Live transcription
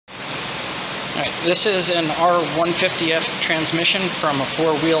Right, this is an R150F transmission from a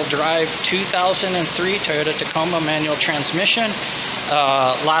four-wheel drive 2003 Toyota Tacoma manual transmission.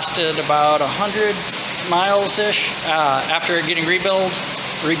 Lasted about 100 miles-ish after getting rebuilt,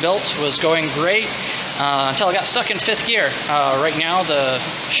 was going great until I got stuck in fifth gear. Right now the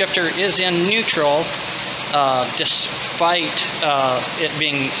shifter is in neutral, despite it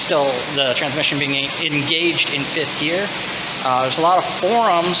being still, the transmission being engaged in fifth gear. There's a lot of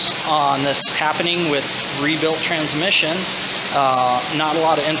forums on this happening with rebuilt transmissions. Not a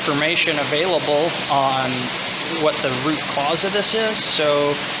lot of information available on what the root cause of this is.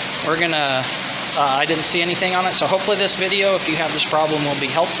 So we're gonna, I didn't see anything on it. So hopefully this video, if you have this problem, will be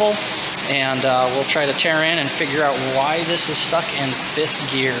helpful. And we'll try to tear in and figure out why this is stuck in fifth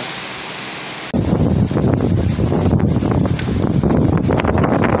gear.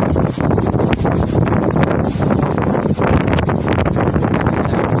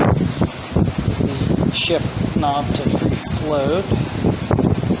 Shift knob to free float.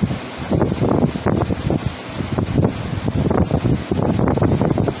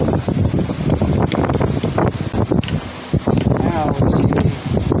 Now let's see,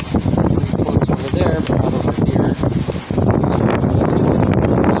 free floats over there, but not over here. So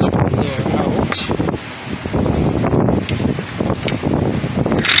let's try there out.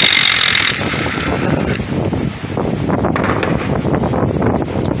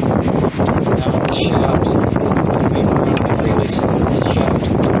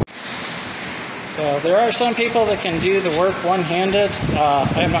 So there are some people that can do the work one-handed.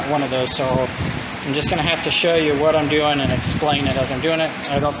 I'm not one of those, so I'm just going to have to show you what I'm doing and explain it as I'm doing it.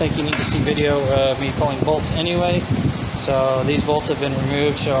 I don't think you need to see video of me pulling bolts anyway. So these bolts have been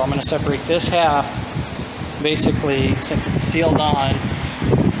removed, so I'm going to separate this half, basically, since it's sealed on,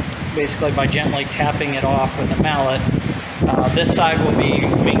 basically by gently tapping it off with a mallet. This side will be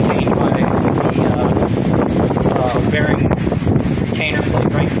maintained by the bearing retainer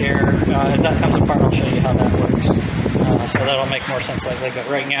plate right there. As that comes apart, I'll show you how that works. So that'll make more sense later, but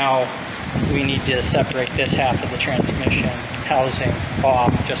right now we need to separate this half of the transmission housing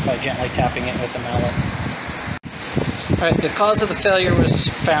off just by gently tapping it with a mallet. Alright, the cause of the failure was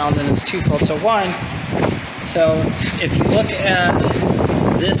found, and it's twofold. So one, so if you look at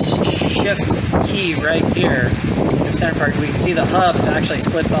this shift key right here, the center part, we can see the hub has actually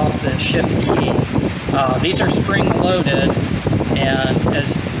slipped off the shift key. These are spring loaded, and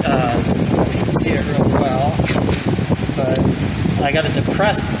as if you can see it real well, but I got to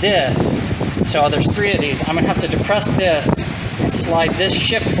depress this. So there's three of these. I'm going to have to depress this and slide this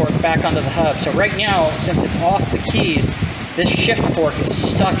shift fork back onto the hub. So right now, since it's off the keys, this shift fork is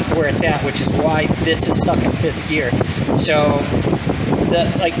stuck where it's at, which is why this is stuck in fifth gear. So,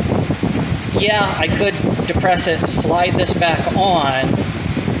 yeah, I could depress it, slide this back on,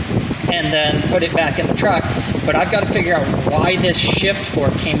 and then put it back in the truck, but I've got to figure out why this shift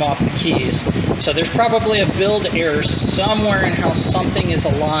fork came off the keys. So there's probably a build error somewhere in how something is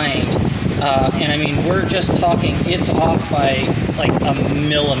aligned. And I mean, we're just talking, it's off by like a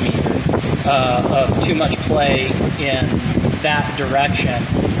millimeter of too much play in that direction.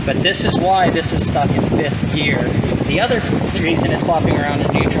 But this is why this is stuck in fifth gear. The other reason it's flopping around in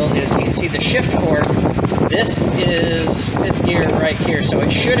neutral is you can see the shift fork. This is fifth gear right here, so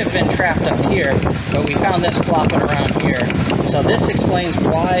it should have been trapped up here, but we found this flopping around here. So this explains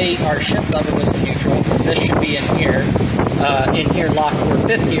why our shift lever was in neutral, because this should be in here locked where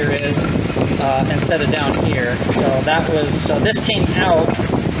fifth gear is, instead of down here. So that was, so this came out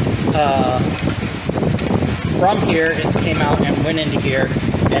from here, it came out and went into here,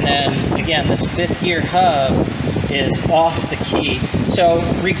 and then again this fifth gear hub is off the key. So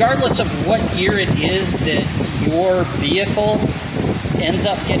regardless of what gear it is that your vehicle ends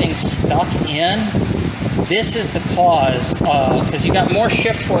up getting stuck in, this is the cause, because you got more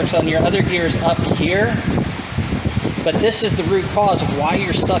shift forks on your other gears up here, but this is the root cause of why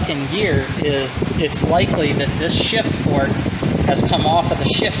you're stuck in gear. Is it's likely that this shift fork has come off of the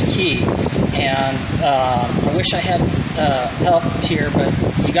shift key. And I wish I had help here, but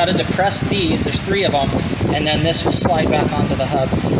you got to depress these. There's three of them, and then this will slide back onto the hub.